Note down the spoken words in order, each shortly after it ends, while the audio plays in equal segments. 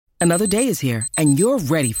Another day is here, and you're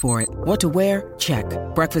ready for it. What to wear? Check.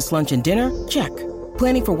 Breakfast, lunch, and dinner? Check.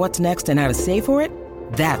 Planning for what's next and how to save for it?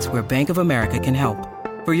 That's where Bank of America can help.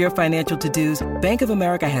 For your financial to-dos, Bank of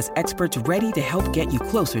America has experts ready to help get you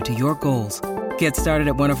closer to your goals. Get started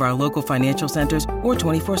at one of our local financial centers or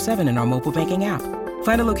 24/7 in our mobile banking app.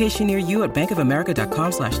 Find a location near you at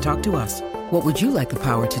bankofamerica.com/talktous. What would you like the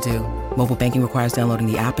power to do? Mobile banking requires downloading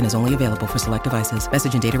the app and is only available for select devices.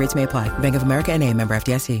 Message and data rates may apply. Bank of America N.A., member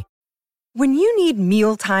FDIC. When you need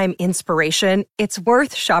mealtime inspiration, it's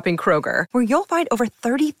worth shopping Kroger, where you'll find over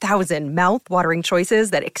 30,000 mouth-watering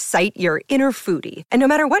choices that excite your inner foodie. And no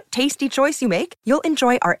matter what tasty choice you make, you'll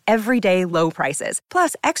enjoy our everyday low prices,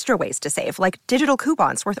 plus extra ways to save, like digital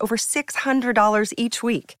coupons worth over $600 each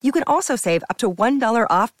week. You can also save up to $1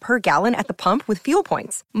 off per gallon at the pump with fuel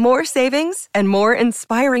points. More savings and more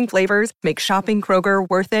inspiring flavors make shopping Kroger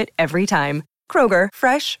worth it every time. Kroger,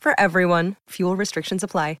 fresh for everyone. Fuel restrictions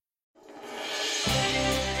apply.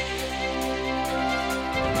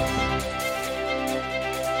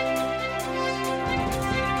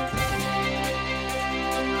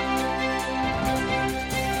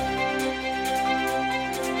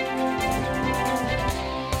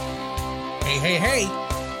 Hey.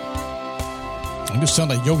 I'm just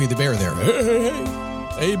sounding like Yogi the Bear there.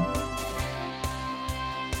 Hey.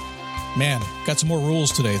 Man, got some more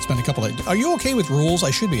rules today. It's been a couple of... Are you okay with rules?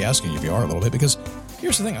 I should be asking you if you are a little bit, because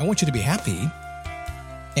here's the thing. I want you to be happy,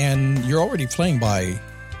 and you're already playing by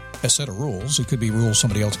a set of rules. It could be rules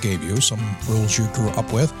somebody else gave you, some rules you grew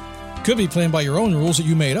up with. Could be playing by your own rules that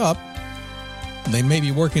you made up. They may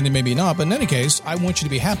be working, they may be not, but in any case, I want you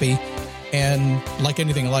to be happy. And like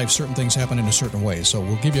anything in life, certain things happen in a certain way. So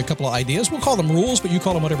we'll give you a couple of ideas. We'll call them rules, but you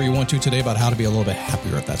call them whatever you want to today about how to be a little bit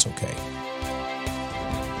happier, if that's okay.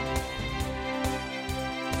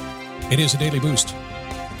 It is a daily boost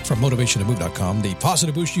from motivationtomove.com, the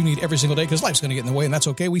positive boost you need every single day, because life's going to get in the way, and that's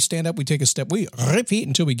okay. We stand up, we take a step, we repeat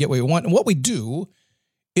until we get what we want. And what we do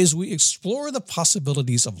is we explore the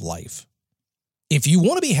possibilities of life. If you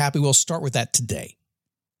want to be happy, we'll start with that today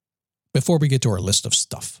before we get to our list of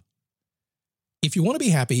stuff. If you want to be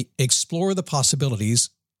happy, explore the possibilities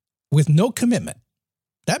with no commitment.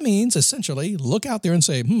 That means essentially look out there and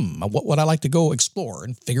say, what would I like to go explore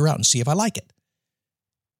and figure out and see if I like it?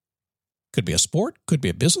 Could be a sport, could be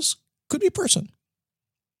a business, could be a person.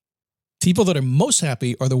 People that are most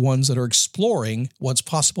happy are the ones that are exploring what's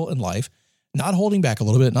possible in life, not holding back a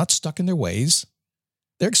little bit, not stuck in their ways.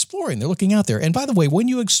 They're exploring, they're looking out there. And by the way, when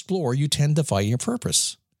you explore, you tend to find your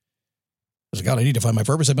purpose. God, I need to find my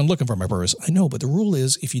purpose. I've been looking for my purpose. I know, but the rule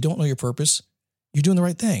is if you don't know your purpose, you're doing the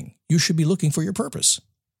right thing. You should be looking for your purpose.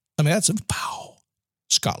 I mean, that's a pow.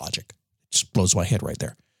 Scott logic. It just blows my head right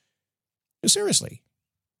there. But seriously,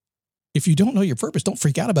 if you don't know your purpose, don't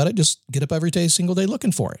freak out about it. Just get up every day, single day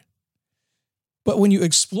looking for it. But when you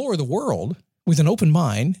explore the world with an open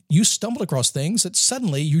mind, you stumble across things that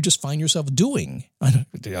suddenly you just find yourself doing. I know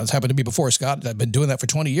it's happened to me before, Scott. I've been doing that for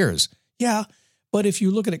 20 years. Yeah, but if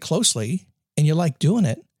you look at it closely, and you like doing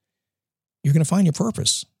it, you're going to find your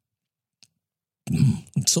purpose.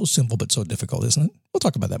 It's so simple, but so difficult, isn't it? We'll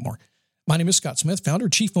talk about that more. My name is Scott Smith, founder,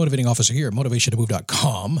 chief motivating officer here at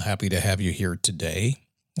motivationtomove.com. Happy to have you here today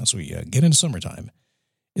as we get into summertime.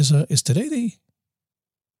 Is today the...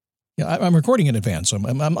 Yeah, I'm recording in advance, so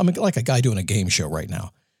I'm like a guy doing a game show right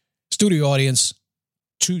now. Studio audience,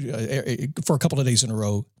 for a couple of days in a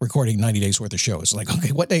row, recording 90 days worth of shows. Like,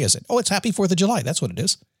 okay, what day is it? Oh, it's Happy 4th of July. That's what it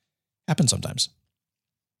is. Happens sometimes.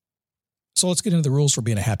 So let's get into the rules for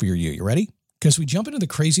being a happier you. You ready? Because we jump into the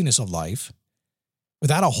craziness of life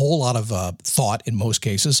without a whole lot of thought in most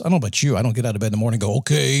cases. I don't know about you. I don't get out of bed in the morning and go,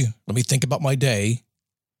 okay, let me think about my day.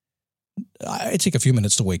 I take a few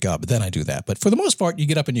minutes to wake up, but then I do that. But for the most part, you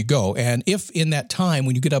get up and you go. And if in that time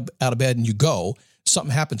when you get up out of bed and you go,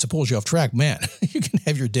 something happens that pulls you off track, man, you can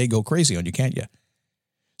have your day go crazy on you, can't you?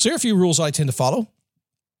 So here are a few rules I tend to follow.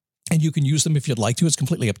 And you can use them if you'd like to. It's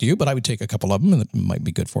completely up to you, but I would take a couple of them and it might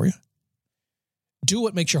be good for you. Do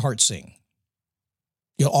what makes your heart sing.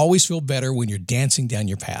 You'll always feel better when you're dancing down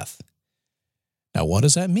your path. Now, what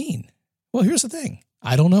does that mean? Well, here's the thing.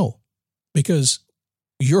 I don't know, because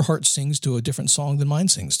your heart sings to a different song than mine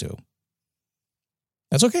sings to.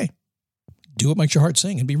 That's okay. Do what makes your heart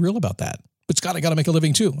sing and be real about that. But Scott, I got to make a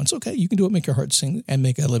living too. It's okay. You can do what make your heart sing and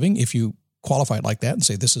make a living if you qualify it like that and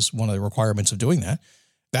say this is one of the requirements of doing that.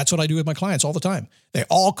 That's what I do with my clients all the time. They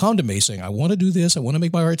all come to me saying, I want to do this. I want to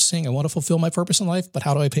make my heart sing. I want to fulfill my purpose in life, but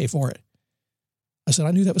how do I pay for it? I said,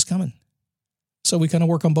 I knew that was coming. So we kind of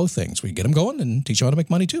work on both things. We get them going and teach them how to make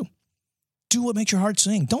money too. Do what makes your heart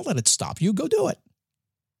sing. Don't let it stop you. Go do it.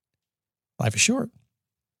 Life is short.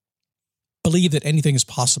 Believe that anything is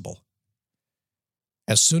possible.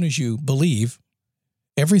 As soon as you believe,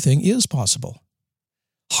 everything is possible.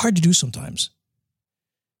 Hard to do sometimes.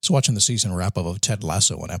 I was watching the season wrap-up of Ted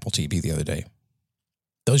Lasso on Apple TV the other day.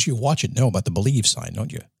 Those of you who watch it know about the believe sign,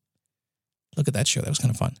 don't you? Look at that show. That was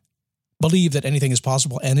kind of fun. Believe that anything is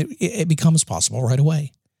possible, and it becomes possible right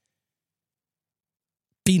away.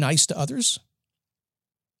 Be nice to others.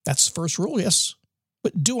 That's the first rule, yes.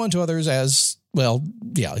 But do unto others as, well,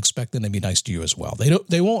 yeah, expect them to be nice to you as well.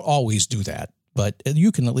 They won't always do that, but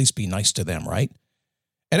you can at least be nice to them, right?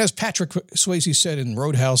 And as Patrick Swayze said in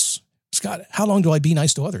Roadhouse, Scott, how long do I be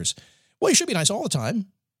nice to others? Well, you should be nice all the time,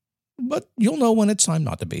 but you'll know when it's time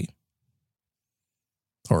not to be.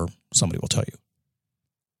 Or somebody will tell you.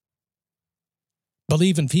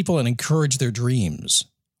 Believe in people and encourage their dreams.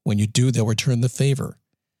 When you do, they'll return the favor.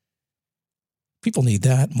 People need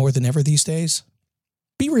that more than ever these days.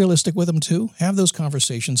 Be realistic with them too. Have those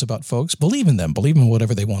conversations about folks. Believe in them. Believe in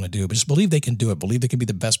whatever they want to do. But just believe they can do it. Believe they can be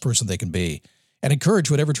the best person they can be. And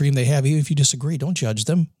encourage whatever dream they have, even if you disagree. Don't judge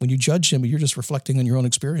them. When you judge them, you're just reflecting on your own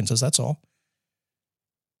experiences. That's all.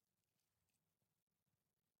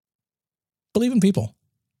 Believe in people.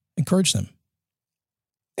 Encourage them.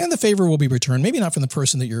 And the favor will be returned. Maybe not from the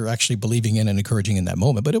person that you're actually believing in and encouraging in that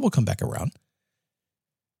moment, but it will come back around.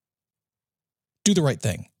 Do the right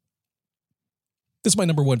thing. This is my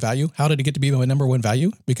number one value. How did it get to be my number one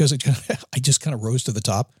value? Because I just kind of rose to the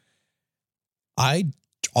top. I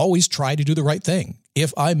always try to do the right thing.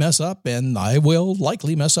 If I mess up, and I will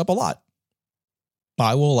likely mess up a lot,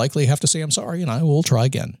 I will likely have to say I'm sorry, and I will try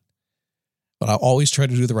again. But I always try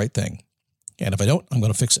to do the right thing. And if I don't, I'm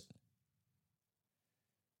going to fix it.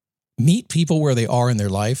 Meet people where they are in their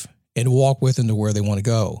life and walk with them to where they want to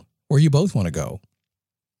go, where you both want to go.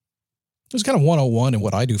 There's kind of 101 in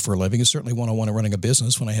what I do for a living. It's certainly 101 in running a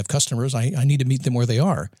business. When I have customers, I need to meet them where they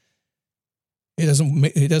are. It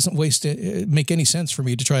doesn't make any sense for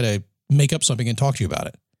me to try to make up something and talk to you about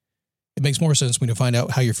it. It makes more sense for me to find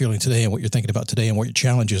out how you're feeling today and what you're thinking about today and what your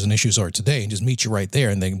challenges and issues are today and just meet you right there,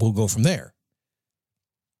 and then we'll go from there.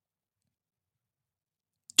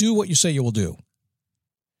 Do what you say you will do.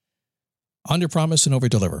 Under-promise and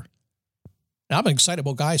over-deliver. Now, I'm an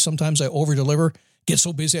excitable guy. Sometimes I over-deliver, get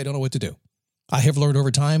so busy I don't know what to do. I have learned over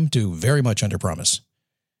time to very much under-promise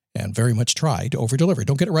and very much try to over-deliver.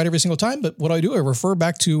 Don't get it right every single time, but what do, I refer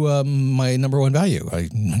back to my number one value. I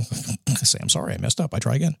say, I'm sorry, I messed up. I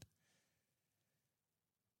try again.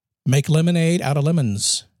 Make lemonade out of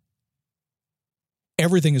lemons.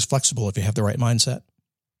 Everything is flexible if you have the right mindset.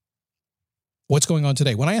 What's going on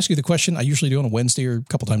today? When I ask you the question, I usually do on a Wednesday or a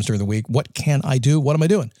couple times during the week, what can I do? What am I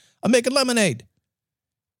doing? I'm making lemonade.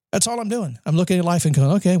 That's all I'm doing. I'm looking at life and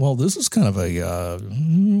going, okay, well, this is kind of a,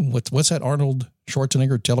 what's that Arnold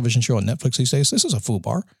Schwarzenegger television show on Netflix these days? This is a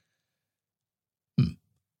FUBAR.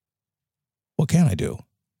 What can I do?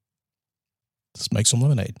 Let's make some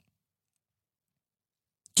lemonade.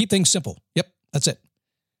 Keep things simple. Yep, that's it.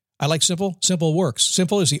 I like simple. Simple works.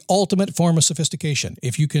 Simple is the ultimate form of sophistication.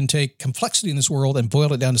 If you can take complexity in this world and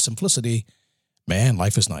boil it down to simplicity, man,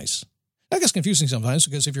 life is nice. That gets confusing sometimes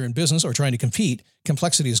because if you're in business or trying to compete,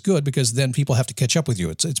 complexity is good because then people have to catch up with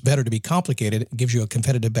you. It's better to be complicated. It gives you a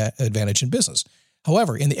competitive advantage in business.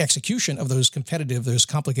 However, in the execution of those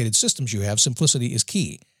complicated systems you have, simplicity is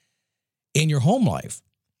key. In your home life,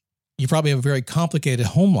 you probably have a very complicated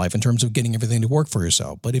home life in terms of getting everything to work for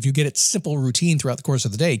yourself. But if you get it simple routine throughout the course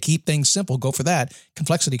of the day, keep things simple, go for that.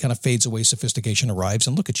 Complexity kind of fades away, sophistication arrives,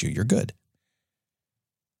 and look at you, you're good.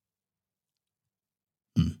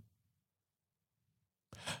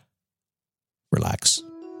 Relax.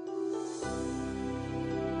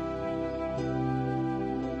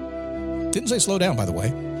 Didn't say slow down, by the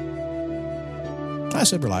way. I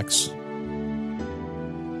said relax.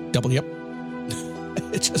 Double yep.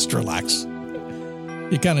 Just relax.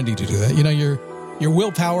 You kind of need to do that. You know, your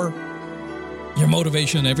willpower, your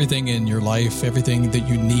motivation, everything in your life, everything that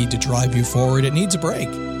you need to drive you forward, it needs a break.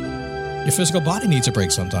 Your physical body needs a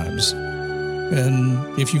break sometimes.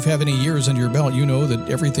 And if you've had any years under your belt, you know that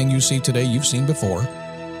everything you see today, you've seen before.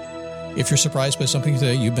 If you're surprised by something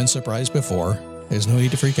today, you've been surprised before. There's no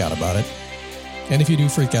need to freak out about it. And if you do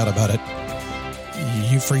freak out about it,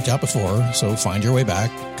 you freaked out before, so find your way back,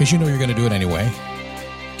 because you know you're going to do it anyway.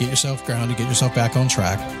 Get yourself grounded, get yourself back on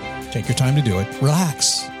track. Take your time to do it.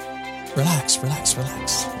 Relax. Relax, relax,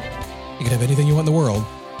 relax. You can have anything you want in the world,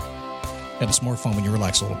 and it's more fun when you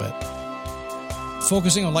relax a little bit.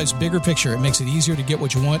 Focusing on life's bigger picture, it makes it easier to get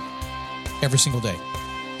what you want every single day.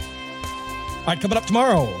 All right, coming up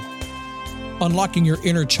tomorrow, unlocking your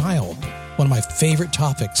inner child. One of my favorite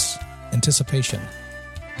topics, anticipation.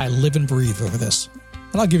 I live and breathe over this.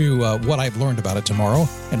 And I'll give you what I've learned about it tomorrow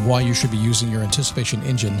and why you should be using your anticipation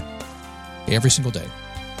engine every single day.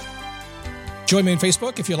 Join me on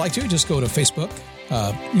Facebook if you'd like to. Just go to Facebook.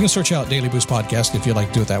 You can search out Daily Boost Podcast if you'd like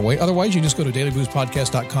to do it that way. Otherwise, you can just go to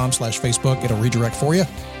dailyboostpodcast.com/Facebook. It'll redirect for you.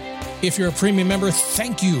 If you're a premium member,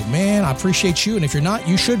 thank you, man. I appreciate you. And if you're not,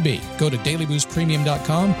 you should be. Go to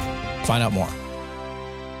dailyboostpremium.com. Find out more.